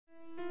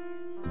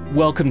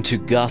Welcome to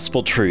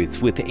Gospel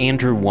Truth with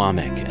Andrew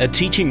Womack, a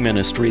teaching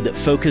ministry that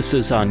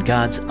focuses on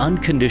God's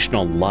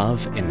unconditional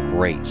love and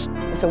grace.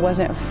 If it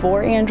wasn't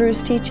for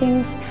Andrew's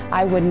teachings,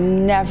 I would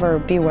never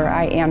be where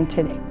I am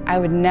today. I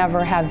would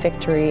never have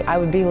victory. I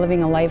would be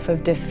living a life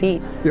of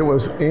defeat. It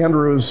was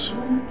Andrew's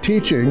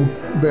teaching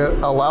that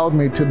allowed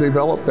me to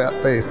develop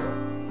that faith.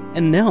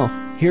 And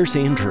now, here's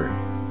Andrew.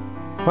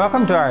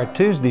 Welcome to our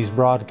Tuesday's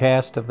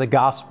broadcast of the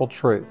Gospel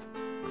Truth.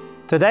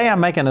 Today I'm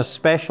making a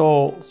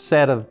special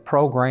set of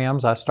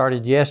programs I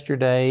started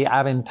yesterday.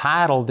 I've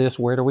entitled this,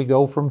 Where Do We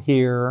Go From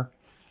Here?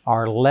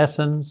 Our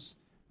lessons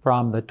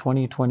from the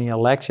 2020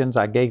 elections.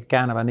 I gave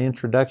kind of an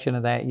introduction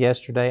to that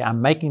yesterday.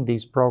 I'm making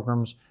these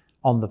programs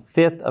on the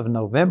 5th of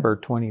November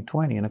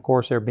 2020, and of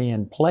course they're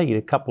being played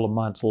a couple of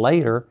months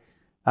later.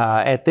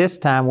 At this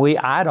time,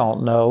 I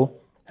don't know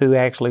who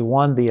actually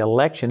won the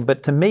election,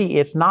 but to me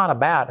it's not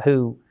about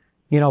who,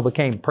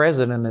 became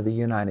president of the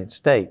United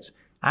States.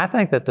 I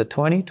think that the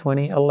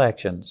 2020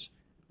 elections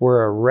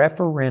were a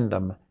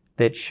referendum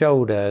that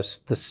showed us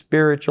the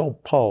spiritual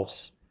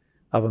pulse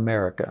of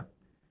America.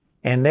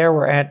 And there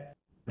were, at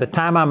the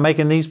time I'm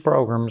making these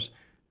programs,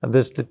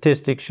 the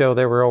statistics show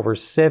there were over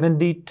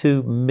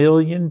 72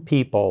 million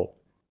people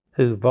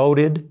who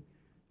voted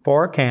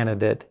for a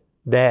candidate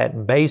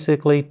that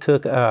basically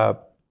took a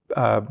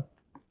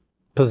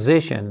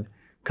position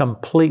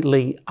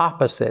completely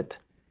opposite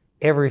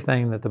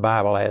everything that the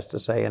Bible has to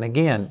say. And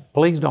again,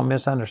 please don't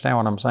misunderstand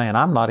what I'm saying.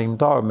 I'm not even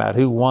talking about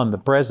who won the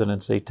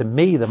presidency. To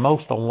me, the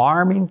most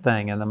alarming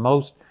thing and the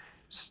most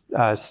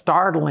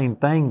startling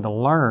thing to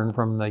learn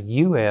from the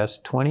U.S.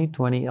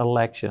 2020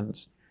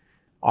 elections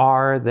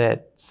are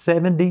that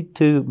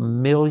 72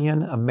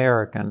 million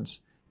Americans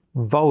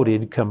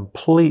voted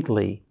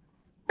completely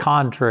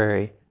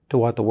contrary to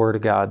what the Word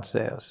of God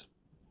says.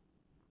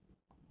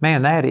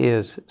 Man, that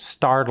is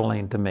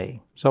startling to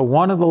me. So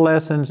one of the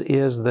lessons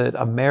is that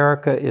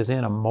America is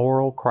in a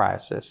moral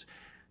crisis.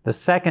 The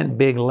second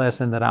big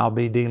lesson that I'll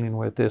be dealing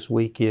with this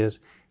week is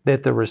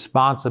that the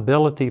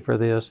responsibility for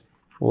this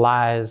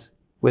lies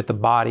with the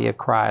body of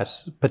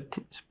Christ,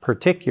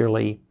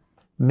 particularly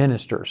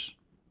ministers,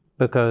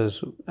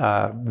 because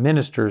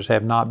ministers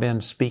have not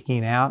been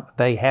speaking out.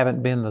 They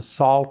haven't been the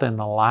salt and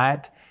the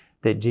light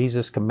that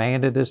Jesus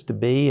commanded us to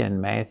be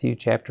in Matthew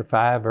chapter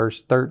 5,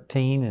 verse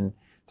 13 and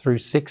through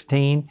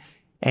 16,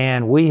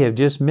 and we have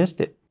just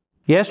missed it.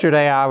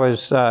 Yesterday I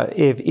was,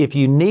 if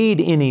you need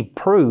any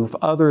proof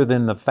other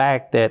than the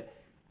fact that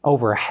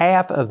over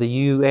half of the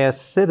U.S.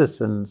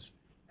 citizens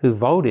who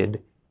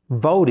voted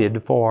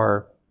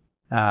for,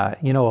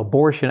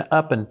 abortion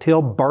up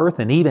until birth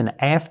and even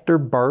after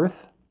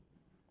birth.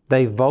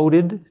 They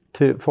voted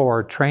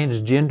for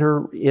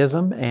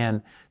transgenderism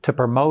and to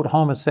promote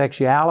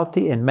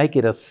homosexuality and make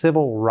it a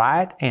civil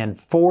right and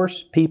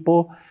force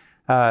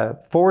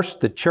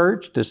the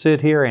church to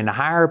sit here and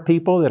hire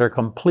people that are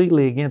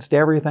completely against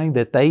everything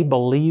that they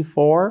believe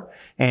for.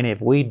 And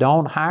if we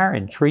don't hire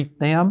and treat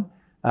them,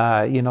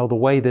 the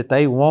way that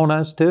they want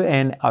us to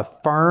and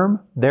affirm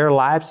their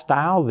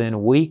lifestyle,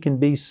 then we can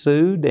be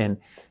sued and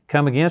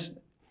come against.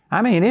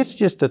 I mean, it's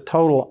just a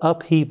total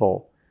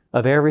upheaval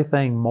of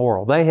everything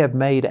moral. They have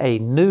made a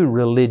new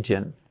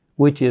religion,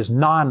 which is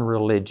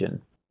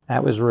non-religion.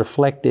 That was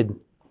reflected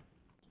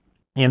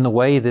in the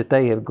way that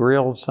they have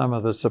grilled some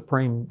of the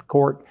Supreme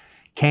Court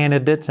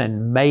candidates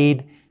and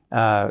made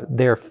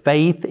their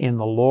faith in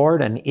the Lord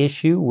an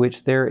issue,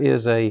 which there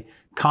is a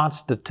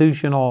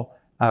constitutional,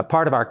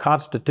 part of our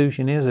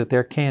Constitution is that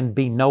there can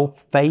be no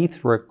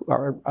faith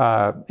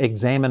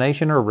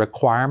examination or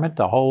requirement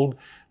to hold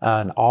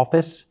an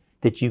office,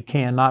 that you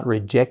cannot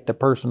reject a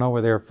person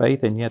over their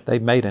faith, and yet they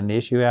made an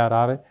issue out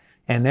of it.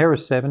 And there were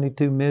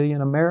 72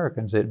 million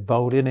Americans that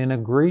voted and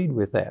agreed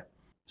with that.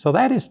 So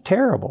that is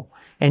terrible.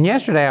 And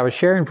yesterday I was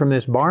sharing from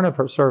this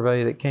Barna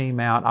survey that came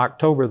out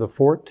October the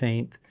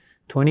 14th,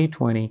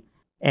 2020,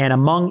 and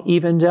among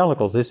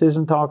evangelicals, this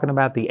isn't talking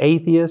about the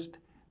atheist,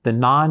 the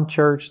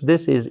non-church,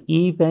 this is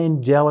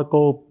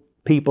evangelical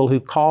people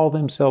who call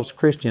themselves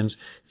Christians,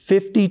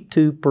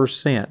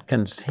 52%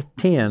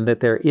 contend that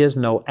there is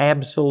no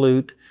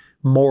absolute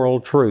moral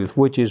truth,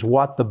 which is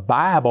what the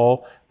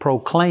Bible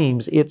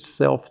proclaims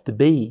itself to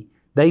be.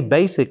 They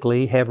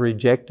basically have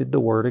rejected the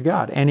Word of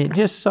God. And it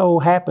just so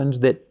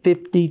happens that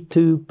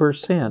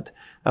 52%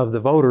 of the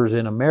voters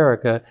in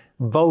America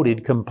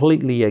voted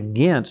completely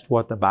against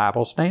what the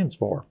Bible stands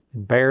for.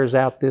 It bears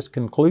out this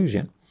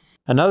conclusion.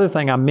 Another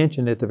thing I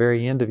mentioned at the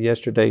very end of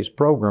yesterday's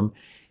program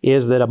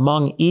is that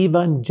among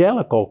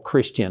evangelical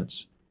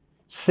Christians,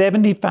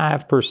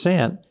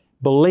 75%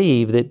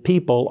 believe that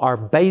people are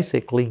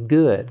basically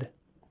good.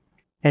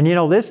 And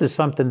this is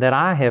something that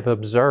I have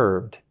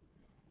observed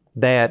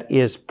that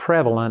is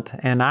prevalent,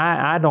 and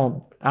I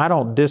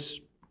don't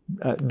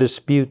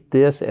dispute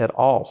this at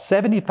all.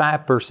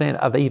 75%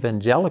 of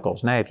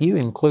evangelicals. Now, if you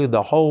include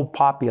the whole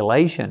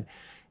population,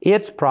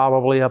 it's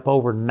probably up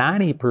over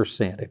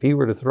 90%. If you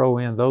were to throw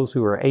in those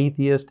who are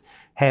atheist,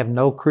 have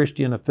no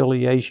Christian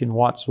affiliation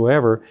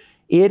whatsoever,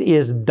 it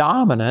is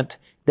dominant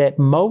that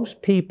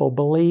most people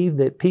believe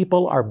that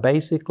people are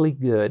basically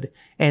good,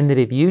 and that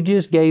if you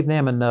just gave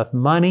them enough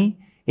money,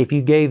 if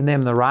you gave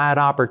them the right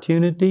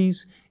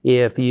opportunities,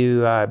 if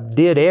you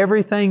did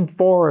everything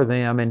for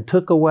them and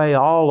took away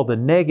all of the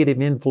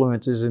negative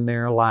influences in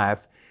their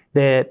life,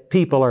 that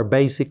people are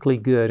basically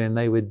good and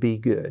they would be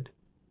good.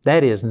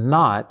 That is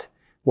not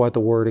what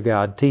the Word of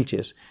God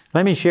teaches.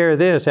 Let me share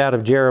this out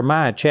of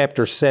Jeremiah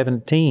chapter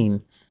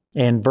 17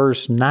 and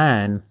verse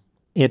 9.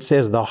 It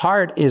says, "The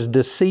heart is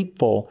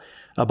deceitful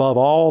above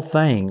all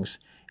things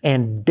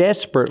and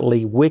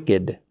desperately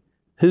wicked.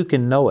 Who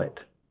can know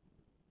it?"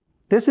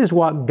 This is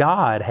what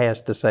God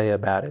has to say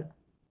about it.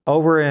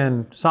 Over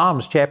in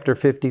Psalms chapter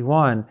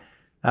 51,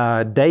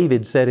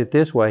 David said it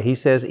this way. He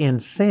says, "In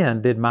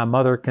sin did my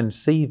mother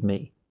conceive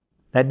me."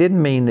 That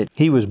didn't mean that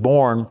he was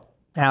born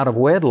out of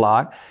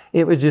wedlock.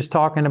 It was just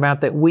talking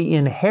about that we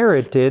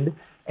inherited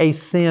a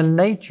sin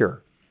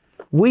nature.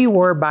 We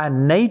were by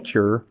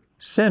nature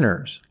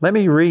sinners. Let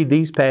me read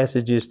these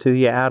passages to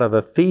you out of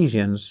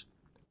Ephesians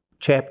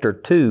chapter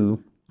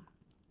 2.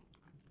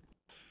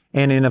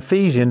 And in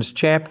Ephesians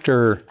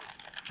chapter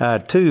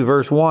 2,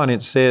 verse 1,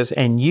 it says,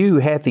 "And you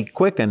hath he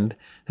quickened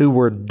who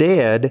were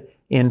dead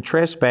in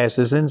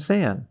trespasses and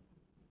sin."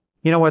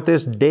 You know what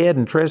this dead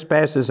in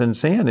trespasses and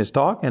sin is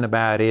talking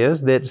about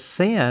is that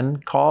sin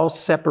caused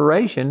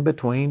separation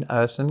between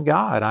us and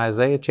God.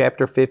 Isaiah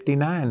chapter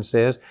 59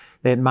 says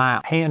that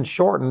my hand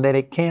shortened that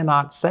it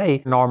cannot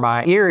say, nor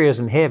my ear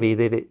isn't heavy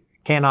that it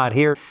cannot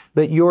hear.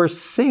 But your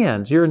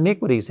sins, your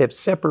iniquities have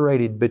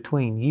separated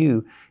between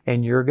you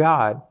and your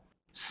God.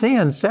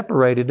 Sin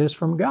separated us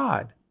from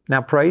God.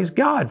 Now, praise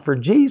God for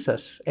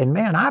Jesus. And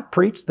man, I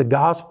preach the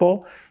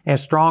gospel as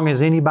strong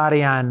as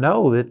anybody I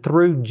know that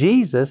through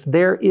Jesus,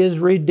 there is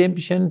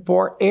redemption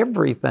for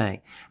everything.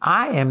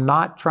 I am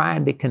not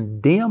trying to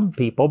condemn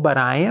people, but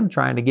I am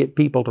trying to get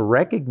people to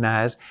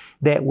recognize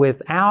that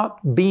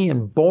without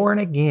being born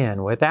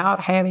again,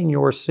 without having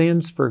your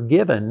sins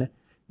forgiven,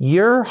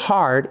 your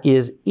heart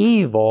is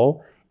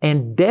evil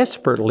and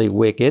desperately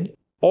wicked.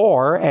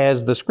 Or,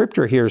 as the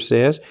scripture here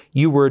says,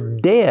 you were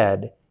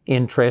dead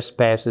in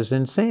trespasses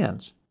and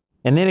sins.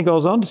 And then it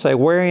goes on to say,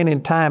 "Wherein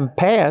in time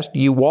past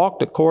you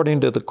walked according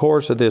to the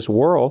course of this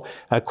world,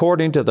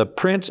 according to the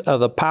prince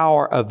of the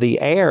power of the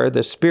air,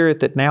 the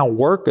spirit that now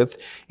worketh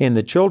in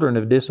the children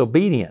of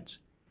disobedience."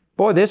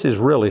 Boy, this is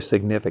really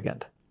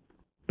significant.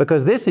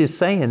 Because this is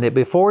saying that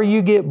before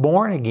you get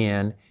born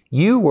again,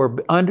 you were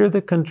under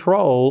the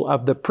control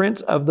of the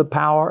prince of the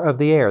power of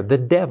the air. The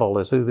devil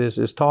is who this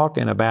is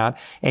talking about.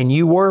 And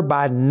you were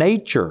by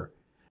nature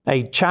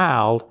a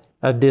child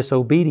of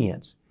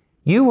disobedience.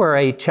 You were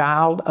a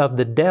child of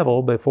the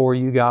devil before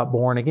you got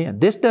born again.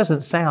 This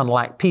doesn't sound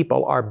like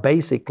people are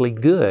basically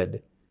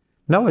good.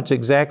 No, it's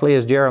exactly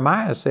as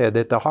Jeremiah said,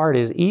 that the heart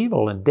is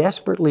evil and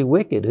desperately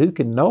wicked. Who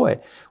can know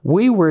it?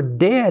 We were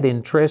dead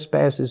in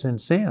trespasses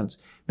and sins.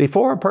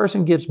 Before a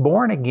person gets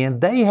born again,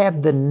 they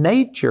have the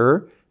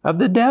nature of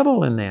the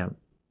devil in them.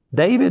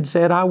 David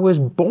said, "I was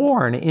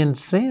born in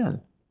sin.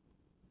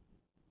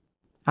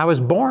 I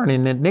was born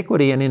in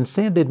iniquity, and in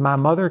sin did my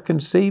mother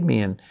conceive me,"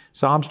 in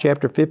Psalms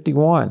chapter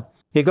 51.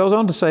 It goes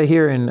on to say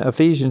here in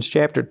Ephesians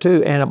chapter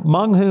 2, "And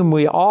among whom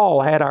we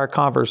all had our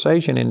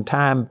conversation in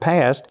time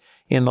past,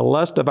 in the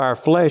lust of our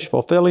flesh,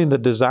 fulfilling the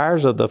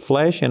desires of the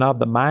flesh and of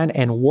the mind,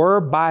 and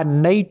were by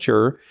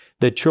nature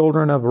the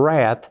children of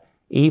wrath,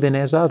 even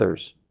as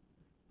others."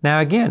 Now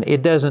again,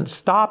 it doesn't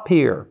stop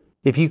here.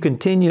 If you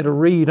continue to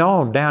read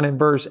on down in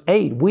verse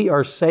 8, we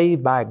are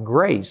saved by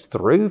grace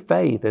through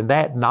faith, and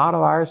that not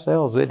of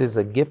ourselves. It is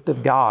a gift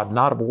of God,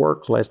 not of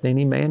works, lest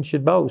any man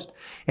should boast.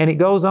 And it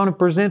goes on and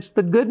presents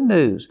the good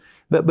news.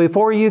 But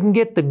before you can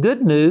get the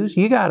good news,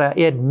 you got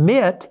to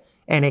admit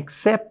and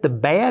accept the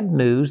bad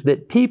news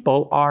that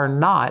people are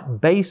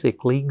not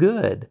basically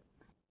good.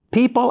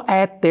 People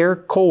at their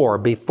core,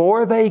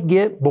 before they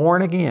get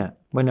born again,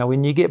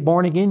 when you get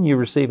born again, you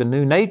receive a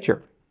new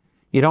nature.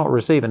 You don't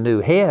receive a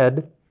new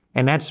head.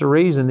 And that's the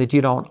reason that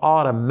you don't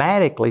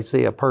automatically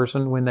see a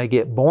person when they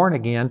get born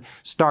again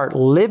start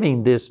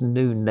living this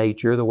new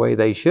nature the way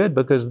they should,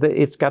 because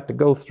it's got to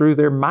go through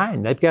their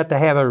mind. They've got to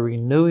have a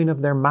renewing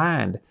of their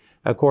mind,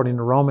 according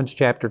to Romans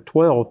chapter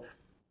 12,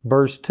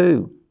 verse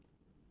 2.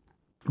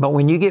 But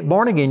when you get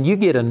born again, you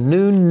get a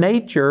new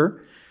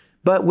nature,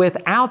 but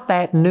without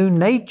that new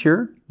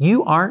nature,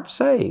 you aren't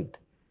saved.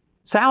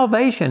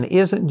 Salvation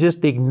isn't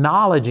just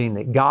acknowledging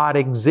that God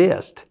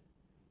exists.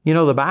 You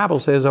know, the Bible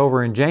says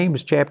over in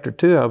James chapter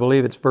 2, I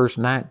believe it's verse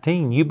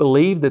 19, "You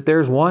believe that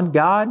there's one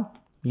God?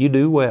 You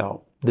do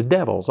well. The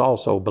devils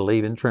also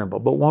believe and tremble.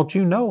 But won't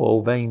you know, O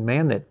vain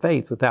man, that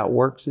faith without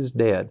works is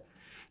dead?"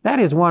 That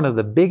is one of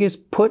the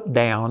biggest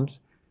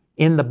put-downs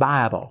in the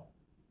Bible.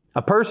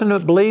 A person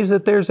that believes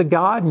that there's a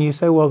God, and you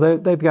say, well,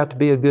 they've got to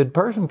be a good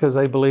person because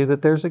they believe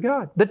that there's a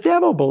God. The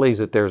devil believes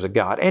that there's a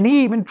God, and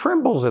he even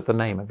trembles at the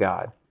name of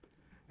God.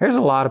 There's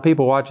a lot of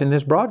people watching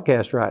this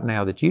broadcast right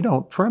now that you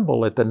don't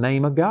tremble at the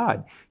name of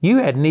God. You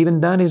hadn't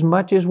even done as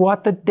much as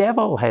what the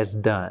devil has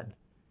done.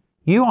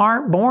 You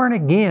aren't born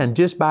again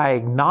just by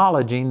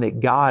acknowledging that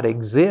God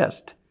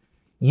exists.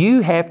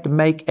 You have to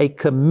make a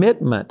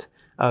commitment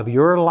of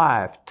your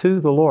life to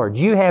the Lord.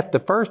 You have to,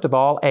 first of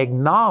all,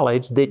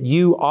 acknowledge that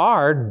you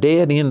are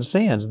dead in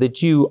sins,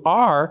 that you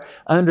are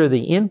under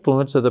the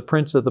influence of the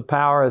prince of the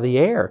power of the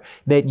air,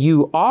 that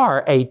you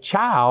are a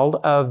child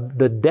of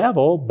the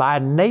devil by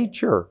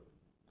nature.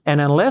 And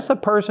unless a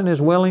person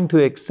is willing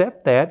to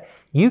accept that,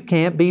 you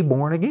can't be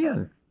born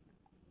again.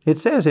 It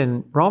says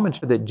in Romans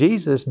that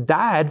Jesus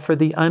died for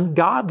the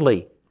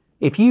ungodly.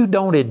 If you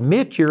don't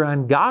admit you're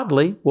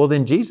ungodly, well,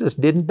 then Jesus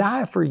didn't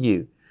die for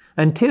you.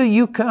 Until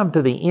you come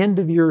to the end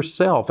of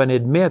yourself and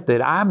admit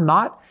that I'm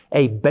not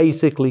a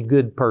basically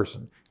good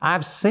person.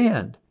 I've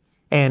sinned.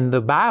 And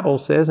the Bible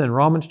says in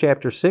Romans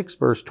chapter 6,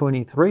 verse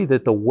 23,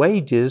 that the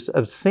wages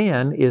of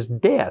sin is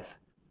death.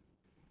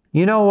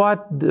 You know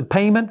what the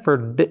payment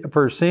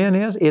for sin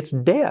is? It's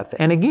death.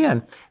 And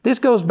again, this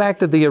goes back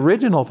to the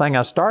original thing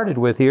I started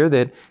with here,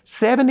 that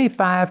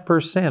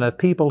 75% of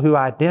people who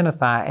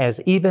identify as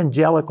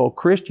evangelical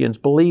Christians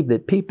believe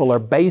that people are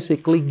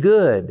basically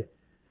good.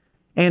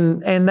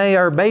 And they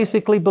are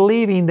basically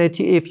believing that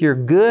if your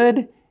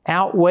good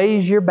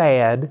outweighs your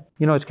bad,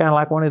 you know, it's kind of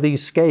like one of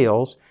these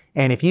scales.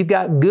 And if you've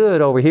got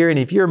good over here, and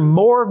if you're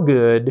more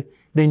good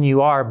than you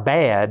are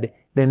bad,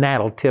 then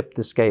that'll tip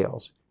the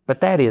scales.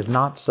 But that is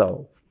not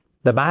so.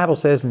 The Bible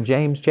says in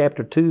James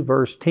chapter 2,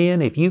 verse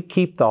 10, if you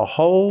keep the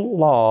whole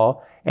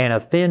law and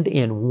offend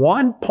in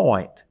one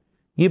point,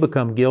 you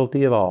become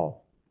guilty of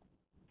all.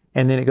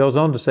 And then it goes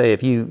on to say,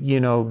 if you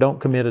don't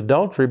commit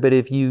adultery, but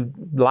if you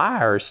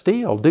lie or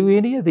steal, do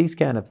any of these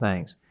kind of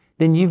things,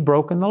 then you've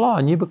broken the law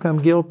and you become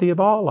guilty of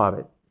all of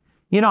it.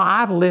 You know,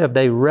 I've lived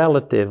a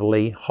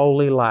relatively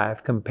holy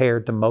life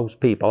compared to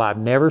most people. I've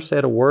never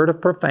said a word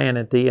of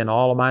profanity in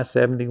all of my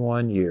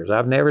 71 years.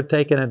 I've never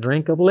taken a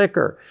drink of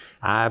liquor.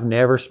 I've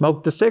never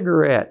smoked a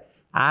cigarette.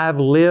 I've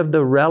lived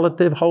a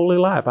relative holy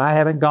life. I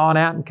haven't gone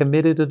out and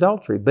committed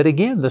adultery. But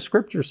again, the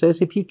Scripture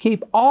says if you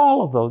keep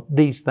all of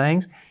these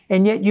things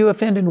and yet you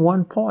offend in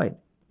one point,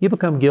 you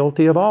become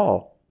guilty of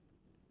all.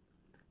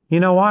 You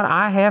know what?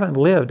 I haven't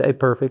lived a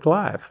perfect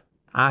life.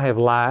 I have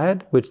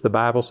lied, which the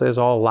Bible says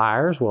all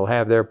liars will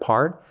have their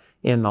part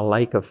in the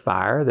lake of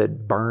fire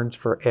that burns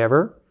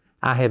forever.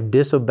 I have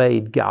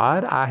disobeyed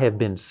God. I have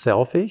been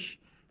selfish.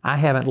 I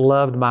haven't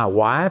loved my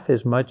wife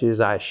as much as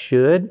I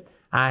should.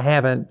 I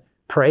haven't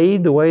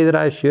prayed the way that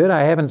I should.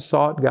 I haven't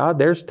sought God.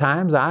 There's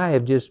times I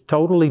have just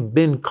totally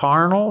been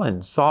carnal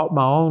and sought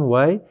my own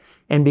way.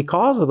 And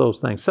because of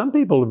those things, some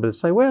people would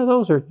say, well,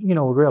 those are,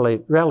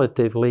 really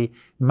relatively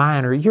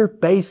minor. You're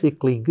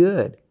basically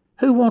good.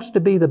 Who wants to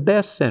be the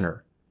best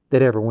sinner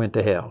that ever went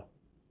to hell?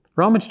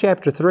 Romans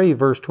chapter 3,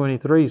 verse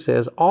 23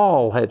 says,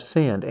 all have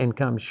sinned and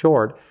come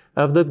short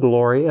of the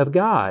glory of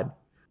God.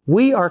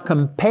 We are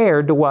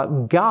compared to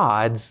what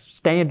God's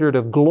standard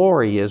of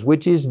glory is,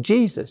 which is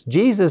Jesus.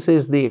 Jesus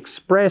is the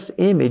express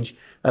image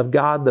of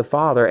God the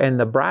Father and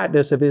the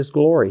brightness of His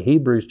glory.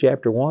 Hebrews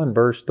chapter 1,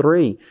 verse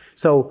 3.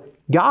 So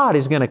God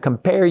is going to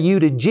compare you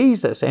to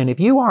Jesus. And if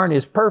you aren't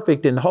as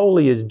perfect and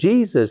holy as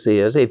Jesus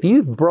is, if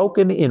you've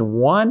broken in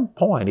one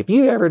point, if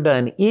you've ever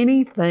done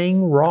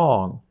anything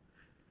wrong,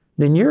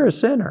 then you're a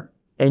sinner.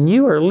 And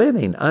you are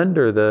living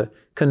under the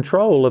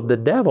control of the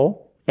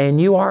devil.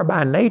 And you are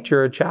by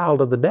nature a child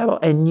of the devil,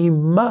 and you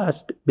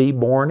must be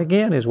born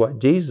again, is what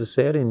Jesus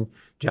said in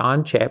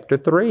John chapter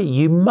 3.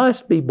 You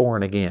must be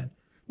born again.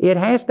 It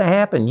has to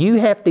happen. You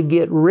have to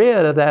get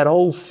rid of that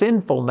old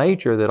sinful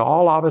nature that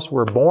all of us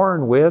were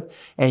born with,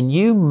 and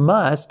you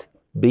must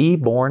be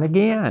born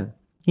again.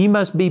 You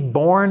must be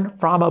born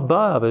from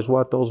above, is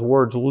what those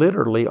words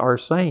literally are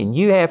saying.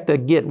 You have to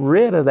get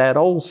rid of that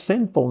old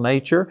sinful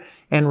nature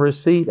and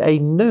receive a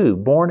new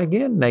born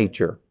again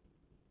nature.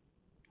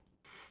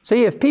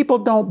 See, if people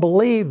don't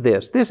believe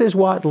this is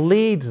what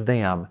leads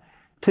them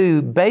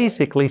to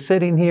basically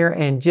sitting here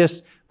and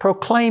just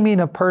proclaiming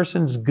a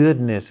person's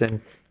goodness.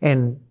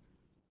 And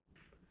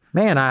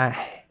man,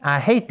 I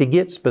hate to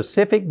get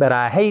specific, but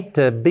I hate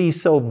to be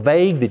so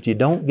vague that you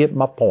don't get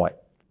my point.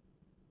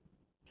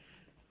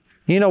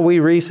 You know,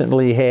 we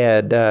recently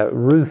had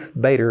Ruth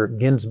Bader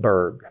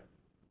Ginsburg.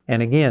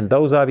 And again,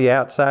 those of you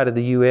outside of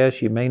the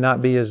U.S., you may not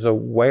be as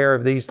aware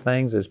of these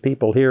things as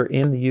people here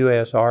in the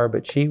U.S. are,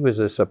 but she was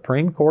a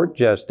Supreme Court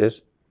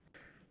justice.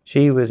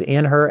 She was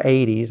in her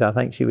 80s. I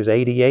think she was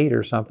 88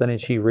 or something, and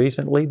she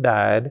recently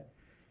died.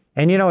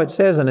 And you know, it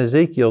says in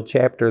Ezekiel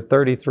chapter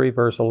 33,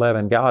 verse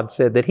 11, God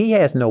said that He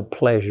has no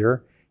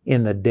pleasure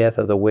in the death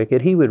of the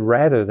wicked. He would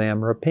rather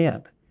them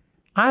repent.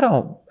 I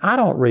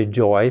don't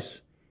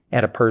rejoice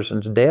at a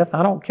person's death.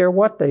 I don't care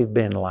what they've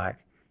been like.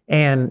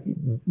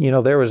 And,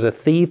 there was a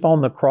thief on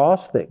the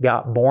cross that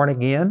got born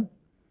again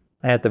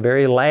at the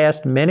very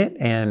last minute,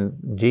 and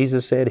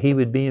Jesus said He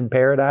would be in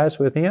paradise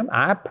with him.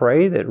 I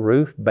pray that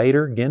Ruth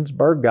Bader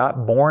Ginsburg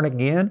got born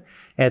again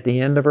at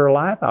the end of her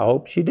life. I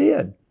hope she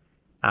did.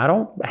 I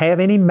don't have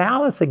any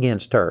malice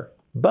against her.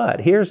 But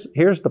here's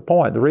the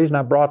point. The reason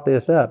I brought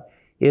this up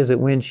is that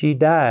when she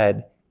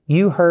died,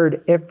 you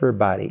heard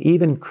everybody,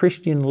 even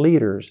Christian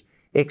leaders,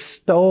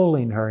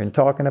 extolling her and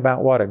talking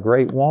about what a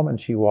great woman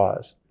she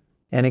was.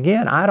 And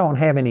again, I don't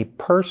have any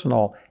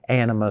personal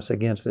animus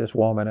against this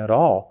woman at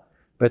all.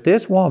 But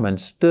this woman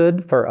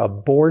stood for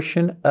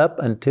abortion up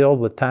until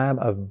the time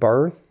of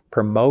birth,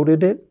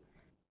 promoted it.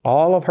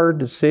 All of her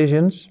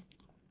decisions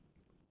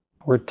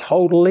were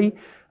totally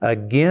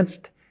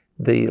against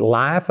the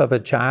life of a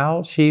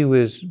child. She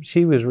was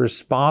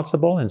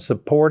responsible and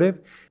supportive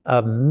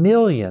of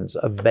millions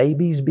of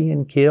babies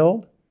being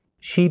killed.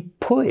 She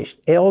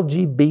pushed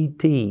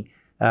LGBT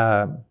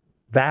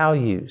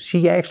values.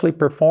 She actually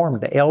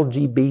performed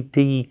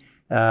LGBT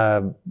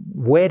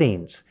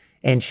weddings,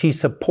 and she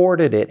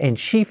supported it, and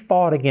she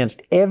fought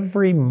against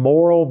every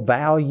moral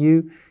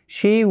value.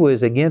 She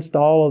was against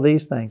all of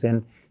these things.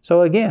 And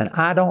so again,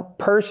 I don't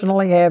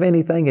personally have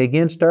anything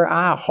against her.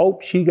 I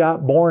hope she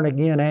got born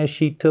again as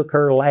she took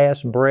her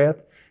last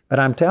breath. But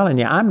I'm telling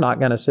you, I'm not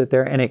going to sit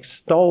there and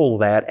extol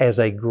that as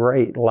a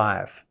great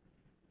life.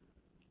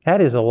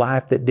 That is a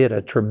life that did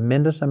a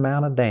tremendous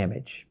amount of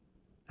damage.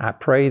 I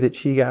pray that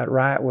she got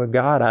right with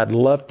God. I'd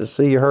love to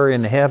see her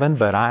in heaven,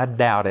 but I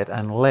doubt it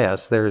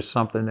unless there's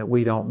something that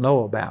we don't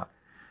know about.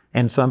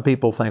 And some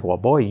people think, well,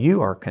 boy,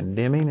 you are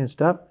condemning and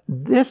stuff.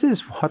 This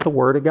is what the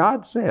Word of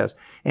God says.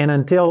 And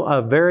until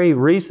a very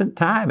recent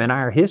time in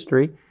our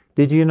history,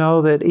 did you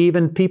know that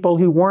even people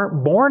who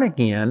weren't born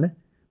again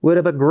would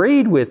have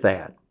agreed with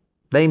that?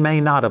 They may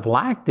not have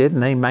liked it,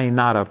 and they may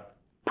not have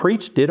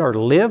preached it or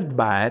lived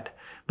by it,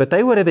 but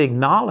they would have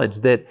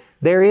acknowledged that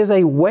there is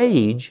a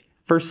wage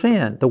for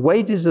sin. The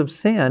wages of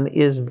sin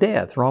is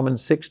death,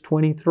 Romans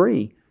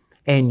 6:23.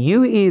 And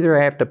you either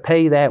have to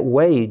pay that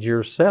wage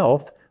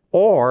yourself,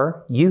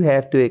 or you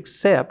have to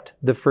accept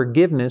the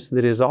forgiveness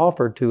that is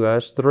offered to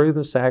us through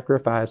the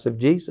sacrifice of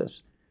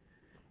Jesus.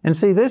 And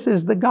see, this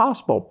is the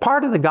gospel.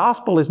 Part of the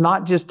gospel is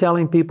not just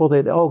telling people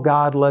that, oh,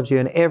 God loves you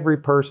and every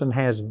person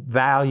has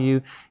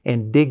value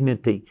and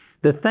dignity.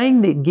 The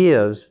thing that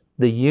gives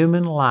the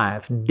human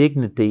life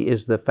dignity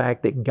is the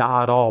fact that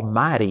God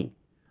Almighty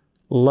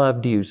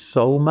loved you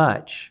so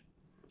much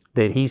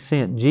that He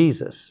sent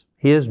Jesus,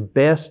 His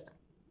best.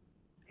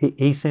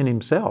 He sent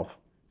Himself.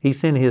 He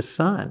sent His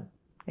Son.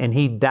 And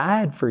He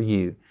died for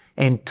you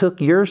and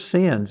took your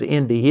sins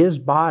into His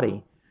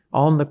body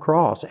on the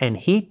cross. And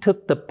He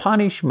took the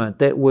punishment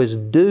that was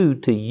due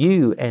to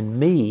you and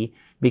me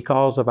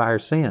because of our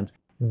sins.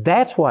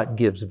 That's what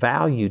gives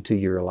value to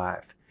your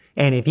life.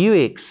 And if you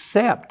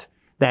accept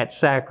that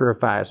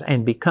sacrifice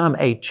and become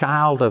a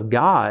child of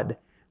God,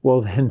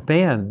 well then,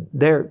 man,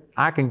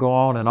 I can go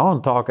on and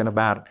on talking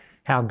about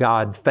how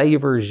God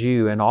favors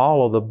you and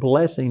all of the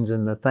blessings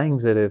and the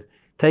things that have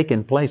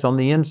taken place. On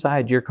the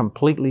inside, you're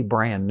completely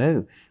brand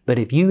new. But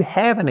if you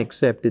haven't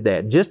accepted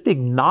that, just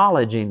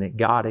acknowledging that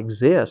God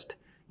exists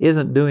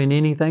isn't doing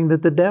anything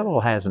that the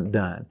devil hasn't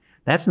done.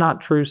 That's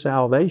not true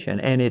salvation.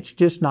 And it's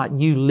just not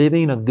you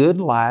living a good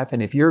life.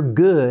 And if your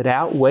good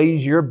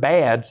outweighs your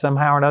bad,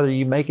 somehow or another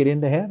you make it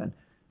into heaven.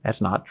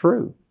 That's not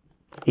true.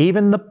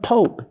 Even the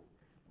Pope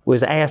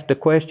was asked a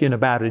question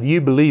about it. Do you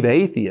believe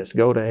atheists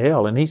go to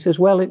hell? And he says,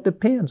 well, it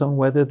depends on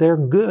whether they're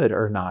good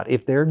or not.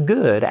 If their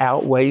good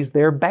outweighs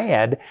their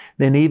bad,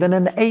 then even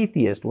an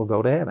atheist will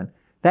go to heaven.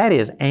 That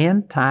is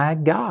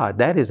anti-God.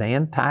 That is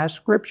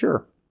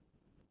anti-Scripture.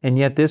 And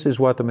yet this is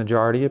what the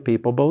majority of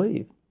people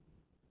believe.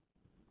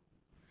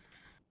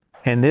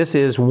 And this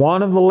is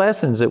one of the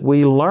lessons that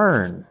we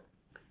learn,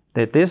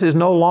 that this is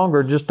no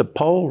longer just a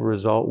poll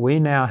result. We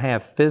now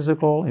have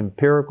physical,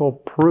 empirical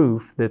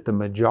proof that the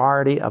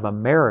majority of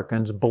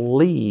Americans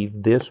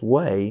believe this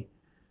way.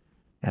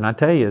 And I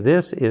tell you,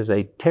 this is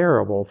a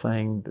terrible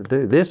thing to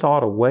do. This ought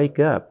to wake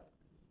up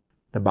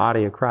the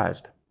body of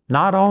Christ.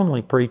 Not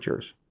only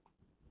preachers,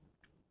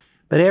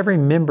 but every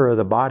member of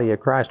the body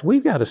of Christ.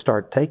 We've got to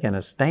start taking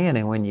a stand.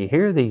 And when you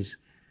hear these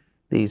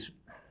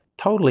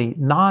totally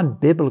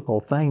non-biblical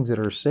things that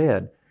are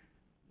said,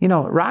 you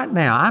know, right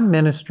now I'm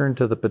ministering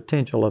to the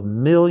potential of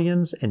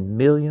millions and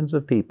millions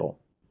of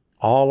people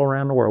all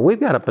around the world. We've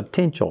got a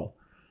potential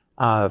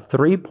of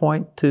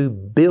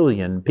 3.2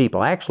 billion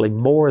people, actually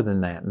more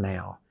than that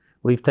now.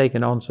 We've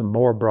taken on some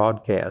more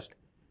broadcasts.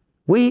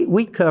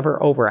 We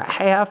cover over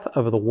half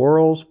of the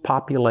world's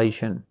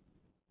population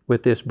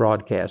with this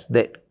broadcast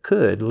that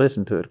could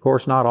listen to it. Of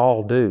course, not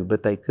all do,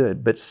 but they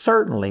could. But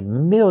certainly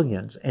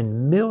millions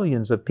and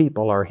millions of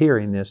people are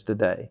hearing this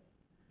today.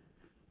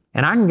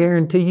 And I can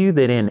guarantee you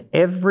that in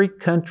every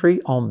country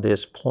on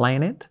this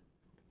planet,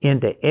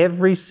 into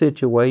every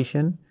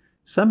situation,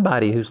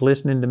 somebody who's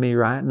listening to me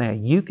right now,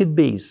 you could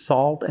be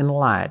salt and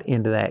light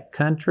into that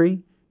country,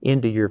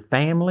 into your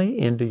family,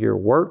 into your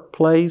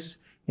workplace,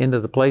 into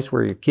the place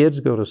where your kids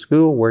go to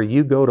school, where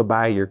you go to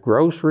buy your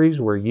groceries,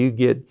 where you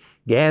get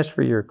gas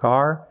for your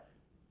car.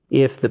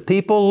 If the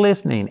people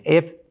listening,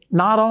 if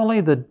not only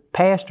the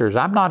pastors,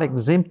 I'm not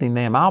exempting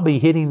them, I'll be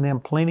hitting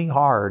them plenty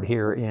hard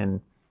here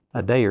in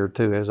a day or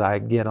two as I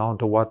get on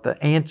to what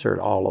the answer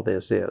to all of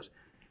this is.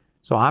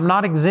 So I'm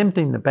not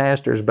exempting the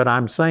pastors, but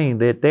I'm saying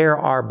that there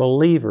are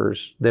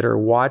believers that are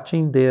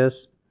watching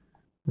this,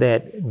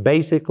 that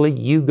basically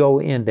you go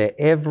into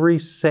every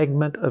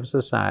segment of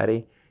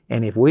society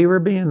And if we were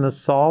being the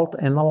salt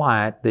and the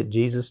light that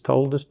Jesus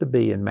told us to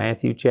be in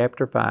Matthew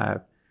chapter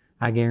 5,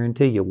 I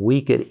guarantee you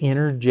we could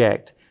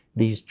interject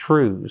these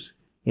truths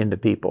into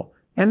people.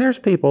 And there's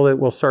people that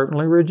will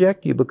certainly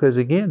reject you because,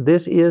 again,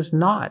 this is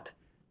not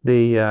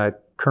the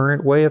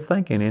current way of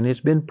thinking, and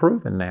it's been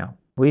proven now.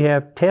 We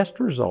have test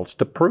results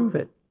to prove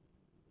it.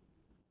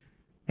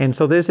 And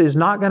so this is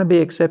not going to be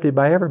accepted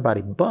by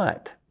everybody,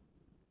 but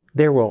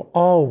there will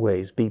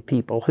always be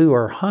people who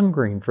are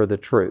hungering for the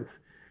truth.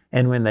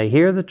 And when they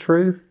hear the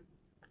truth,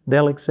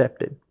 they'll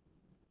accept it.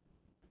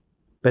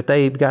 But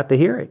they've got to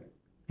hear it.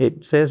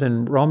 It says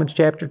in Romans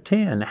chapter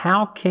 10,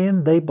 how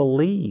can they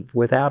believe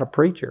without a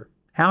preacher?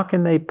 How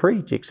can they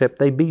preach except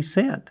they be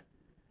sent?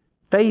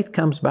 Faith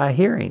comes by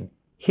hearing,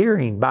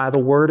 hearing by the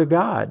Word of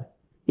God.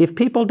 If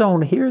people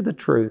don't hear the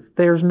truth,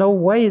 there's no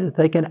way that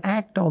they can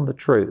act on the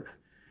truth.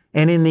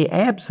 And in the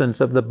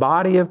absence of the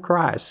body of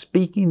Christ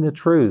speaking the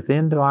truth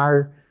into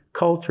our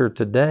culture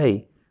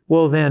today,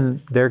 well,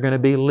 then they're going to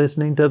be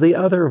listening to the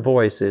other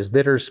voices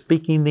that are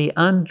speaking the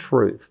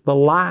untruth, the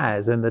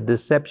lies and the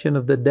deception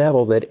of the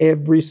devil, that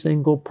every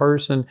single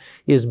person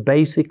is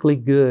basically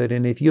good.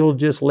 And if you'll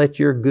just let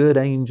your good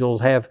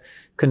angels have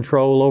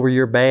control over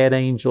your bad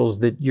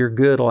angels, that your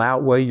good will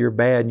outweigh your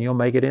bad and you'll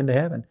make it into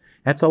heaven.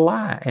 That's a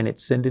lie, and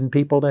it's sending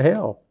people to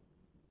hell.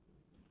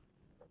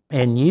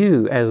 And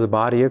you, as a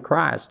body of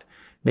Christ,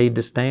 need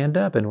to stand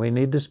up and we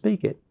need to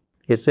speak it.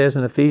 It says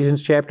in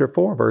Ephesians chapter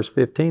 4, verse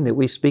 15, that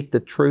we speak the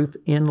truth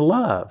in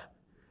love.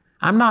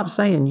 I'm not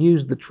saying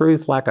use the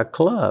truth like a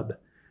club.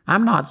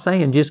 I'm not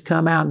saying just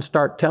come out and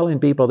start telling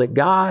people that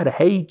God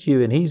hates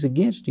you and He's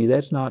against you.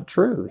 That's not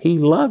true. He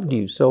loved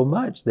you so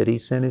much that He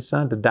sent His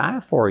Son to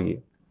die for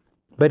you.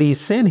 But He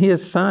sent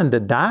His Son to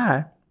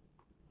die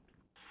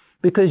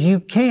because you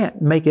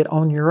can't make it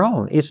on your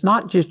own. It's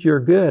not just your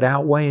good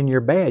outweighing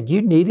your bad.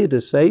 You needed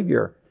a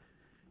Savior.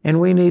 And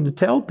we need to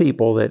tell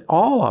people that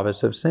all of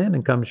us have sinned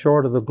and come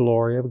short of the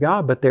glory of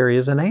God, but there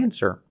is an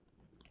answer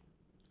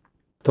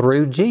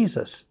through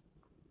Jesus.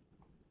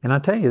 And I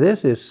tell you,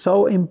 this is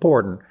so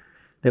important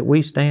that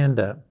we stand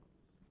up.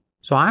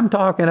 So I'm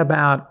talking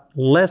about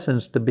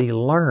lessons to be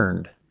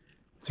learned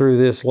through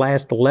this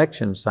last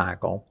election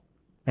cycle.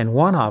 And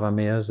one of them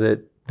is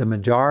that the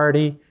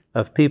majority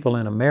of people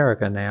in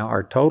America now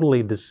are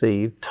totally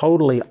deceived,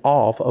 totally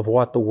off of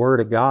what the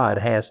Word of God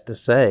has to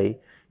say.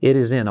 It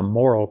is in a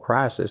moral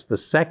crisis. The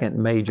second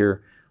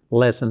major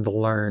lesson to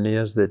learn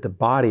is that the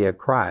body of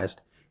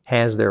Christ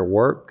has their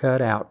work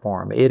cut out for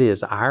them. It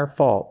is our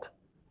fault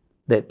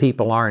that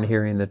people aren't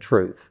hearing the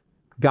truth.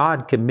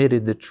 God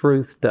committed the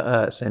truth to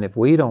us, and if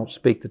we don't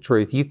speak the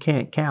truth, you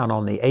can't count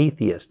on the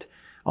atheist,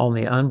 on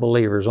the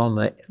unbelievers, on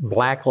the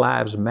Black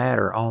Lives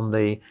Matter, on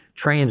the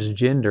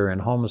transgender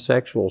and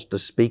homosexuals to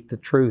speak the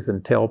truth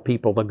and tell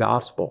people the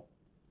gospel.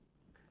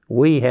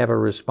 We have a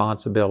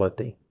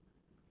responsibility.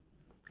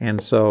 And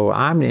so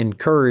I'm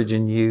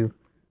encouraging you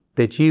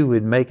that you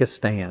would make a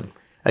stand.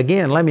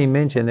 Again, let me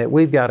mention that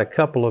we've got a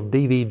couple of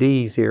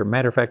DVDs here.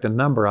 Matter of fact, a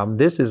number of them.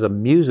 This is a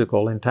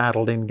musical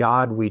entitled In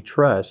God We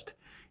Trust,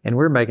 and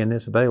we're making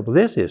this available.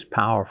 This is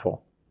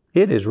powerful.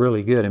 It is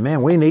really good. And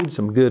man, we need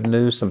some good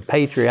news, some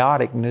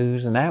patriotic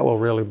news, and that will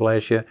really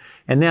bless you.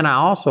 And then I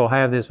also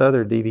have this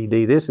other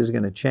DVD. This is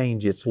going to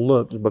change its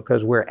looks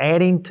because we're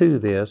adding to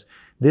this.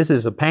 This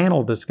is a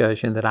panel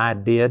discussion that I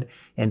did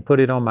and put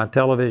it on my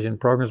television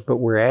programs, but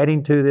we're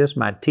adding to this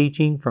my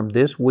teaching from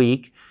this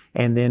week,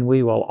 and then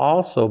we will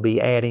also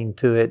be adding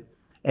to it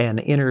an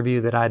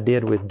interview that I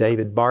did with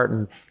David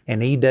Barton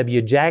and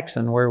E.W.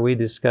 Jackson, where we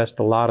discussed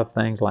a lot of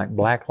things like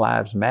Black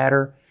Lives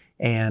Matter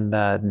and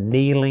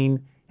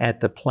kneeling at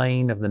the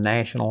playing of the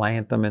national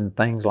anthem and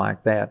things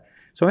like that.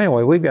 So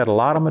anyway, we've got a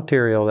lot of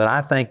material that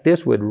I think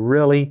this would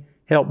really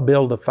help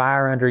build a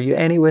fire under you,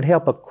 and it would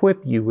help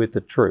equip you with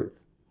the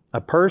truth. A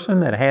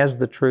person that has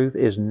the truth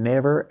is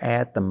never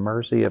at the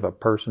mercy of a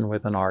person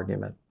with an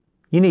argument.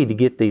 You need to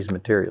get these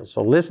materials.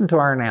 So listen to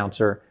our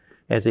announcer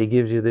as he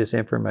gives you this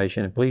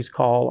information, and please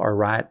call or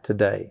write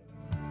today.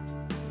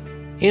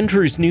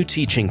 Andrew's new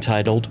teaching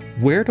titled,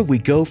 Where Do We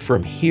Go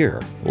From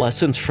Here?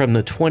 Lessons from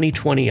the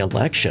 2020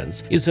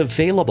 Elections is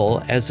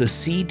available as a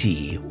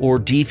CD or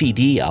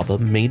DVD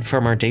album made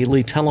from our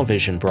daily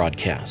television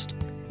broadcast.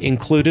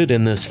 Included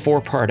in this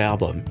 4-part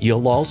album,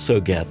 you'll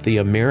also get the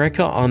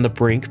America on the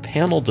Brink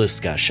panel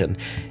discussion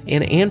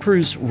and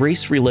Andrew's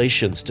race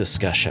relations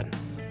discussion.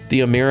 The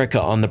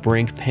America on the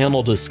Brink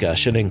panel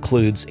discussion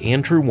includes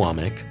Andrew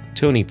Womack,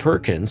 Tony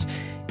Perkins,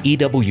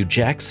 E.W.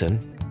 Jackson,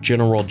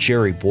 General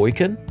Jerry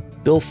Boykin,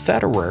 Bill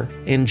Federer,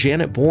 and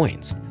Janet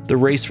Boynes. The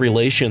race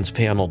relations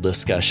panel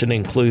discussion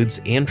includes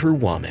Andrew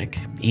Womack,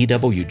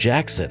 E.W.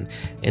 Jackson,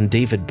 and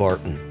David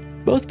Barton.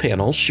 Both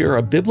panels share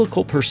a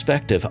biblical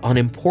perspective on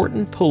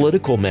important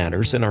political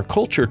matters in our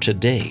culture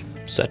today,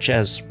 such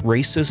as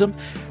racism,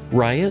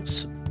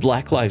 riots,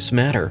 Black Lives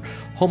Matter,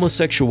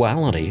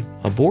 homosexuality,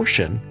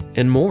 abortion,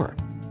 and more.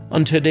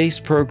 On today's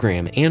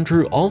program,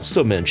 Andrew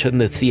also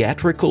mentioned the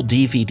theatrical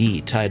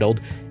DVD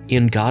titled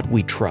In God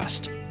We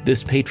Trust.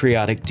 This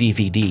patriotic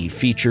DVD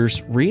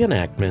features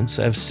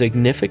reenactments of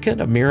significant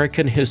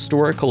American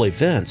historical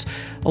events,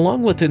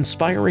 along with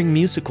inspiring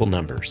musical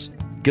numbers.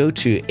 Go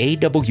to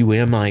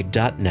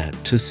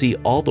awmi.net to see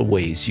all the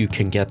ways you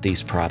can get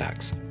these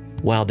products.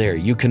 While there,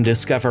 you can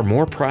discover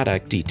more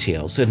product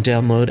details and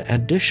download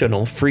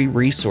additional free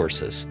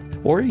resources.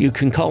 Or you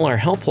can call our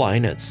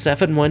helpline at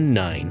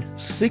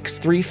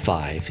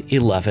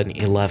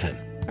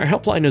 719-635-1111. Our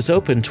helpline is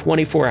open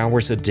 24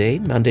 hours a day,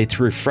 Monday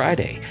through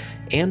Friday,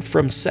 and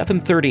from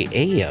 7:30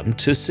 a.m.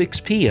 to 6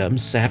 p.m.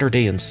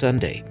 Saturday and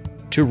Sunday.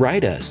 To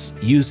write us,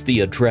 use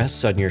the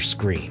address on your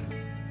screen.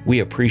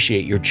 We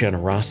appreciate your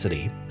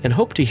generosity and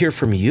hope to hear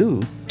from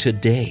you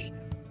today.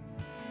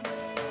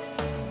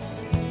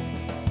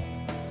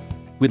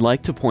 We'd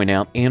like to point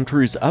out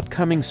Andrew's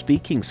upcoming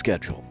speaking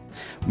schedule.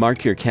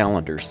 Mark your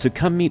calendars to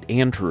come meet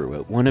Andrew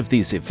at one of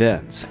these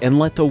events and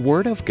let the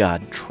Word of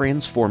God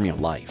transform your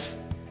life.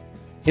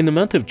 In the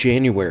month of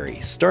January,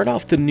 start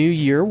off the new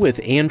year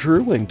with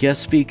Andrew and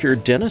guest speaker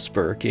Dennis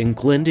Burke in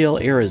Glendale,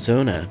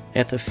 Arizona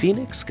at the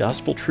Phoenix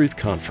Gospel Truth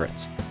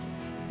Conference.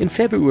 In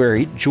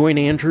February, join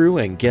Andrew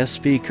and guest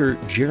speaker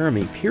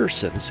Jeremy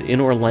Pearsons in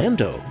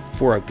Orlando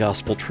for a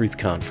Gospel Truth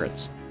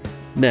Conference.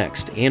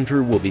 Next,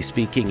 Andrew will be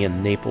speaking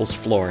in Naples,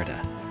 Florida.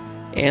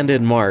 And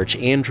in March,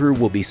 Andrew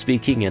will be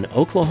speaking in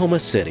Oklahoma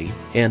City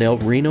and El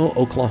Reno,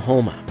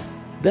 Oklahoma.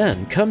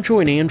 Then, come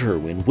join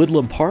Andrew in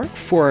Woodland Park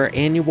for our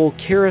annual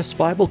Charis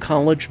Bible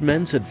College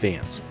Men's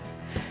Advance.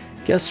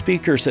 Guest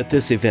speakers at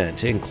this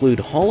event include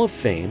Hall of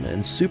Fame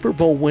and Super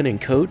Bowl winning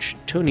coach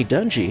Tony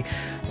Dungy,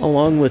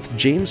 along with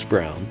James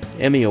Brown,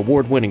 Emmy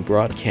Award-winning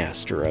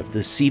broadcaster of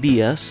the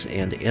CBS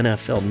and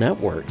NFL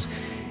networks,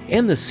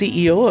 and the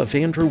CEO of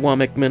Andrew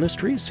Wommack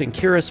Ministries and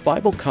Charis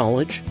Bible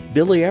College,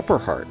 Billy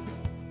Epperhart.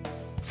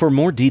 For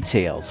more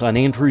details on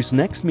Andrew's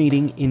next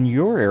meeting in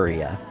your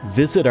area,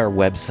 visit our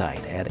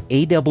website at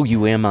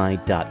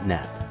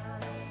awmi.net.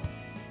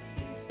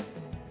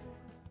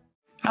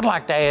 I'd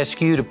like to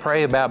ask you to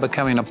pray about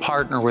becoming a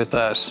partner with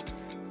us.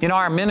 You know,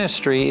 our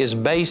ministry is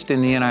based in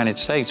the United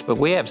States, but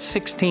we have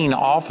 16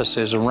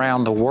 offices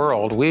around the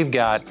world. We've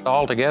got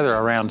altogether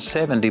around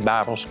 70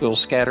 Bible schools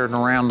scattered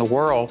around the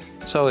world.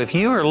 So if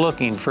you are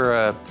looking for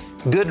a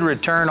good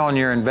return on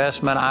your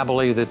investment, I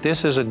believe that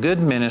this is a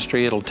good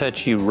ministry. It'll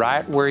touch you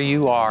right where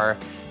you are.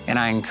 And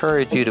I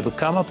encourage you to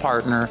become a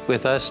partner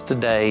with us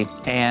today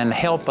and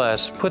help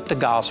us put the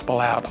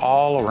gospel out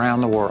all around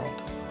the world.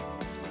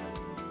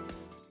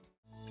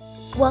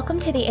 Welcome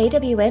to the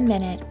AWM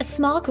Minute, a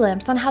small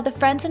glimpse on how the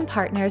friends and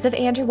partners of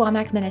Andrew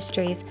Wommack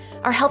Ministries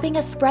are helping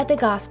us spread the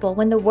gospel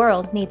when the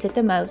world needs it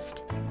the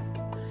most.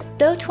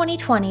 Though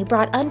 2020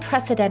 brought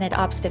unprecedented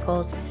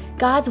obstacles,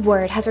 God's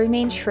word has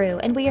remained true,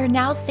 and we are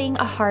now seeing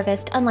a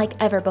harvest unlike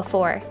ever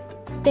before.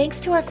 Thanks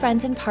to our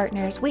friends and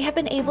partners, we have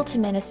been able to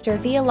minister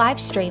via live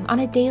stream on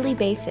a daily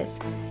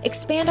basis,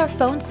 expand our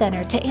phone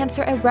center to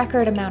answer a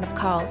record amount of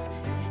calls,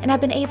 and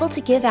have been able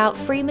to give out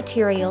free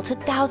material to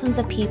thousands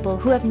of people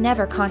who have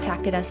never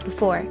contacted us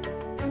before.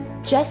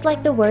 Just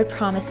like the word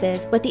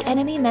promises, what the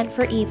enemy meant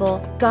for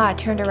evil, God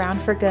turned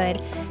around for good,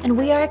 and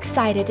we are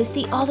excited to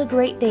see all the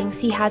great things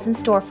He has in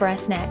store for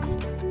us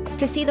next.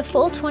 To see the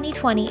full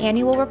 2020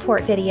 annual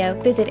report video,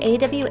 visit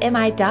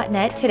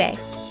awmi.net today.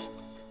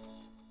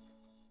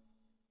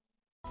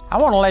 I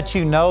want to let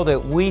you know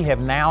that we have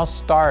now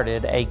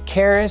started a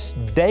Charis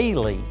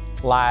Daily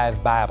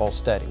live Bible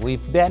study.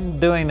 We've been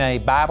doing a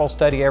Bible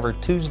study every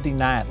Tuesday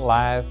night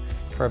live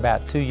for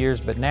about 2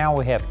 years, but now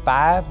we have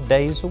 5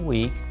 days a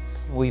week.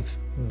 We've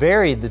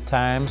varied the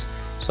times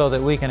so that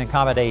we can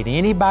accommodate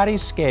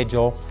anybody's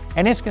schedule,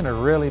 and it's going to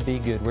really be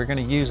good. We're going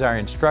to use our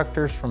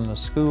instructors from the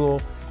school,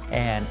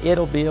 and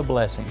it'll be a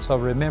blessing. So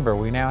remember,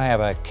 we now have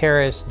a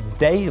Charis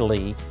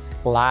Daily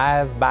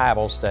live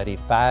Bible study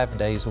 5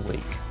 days a week.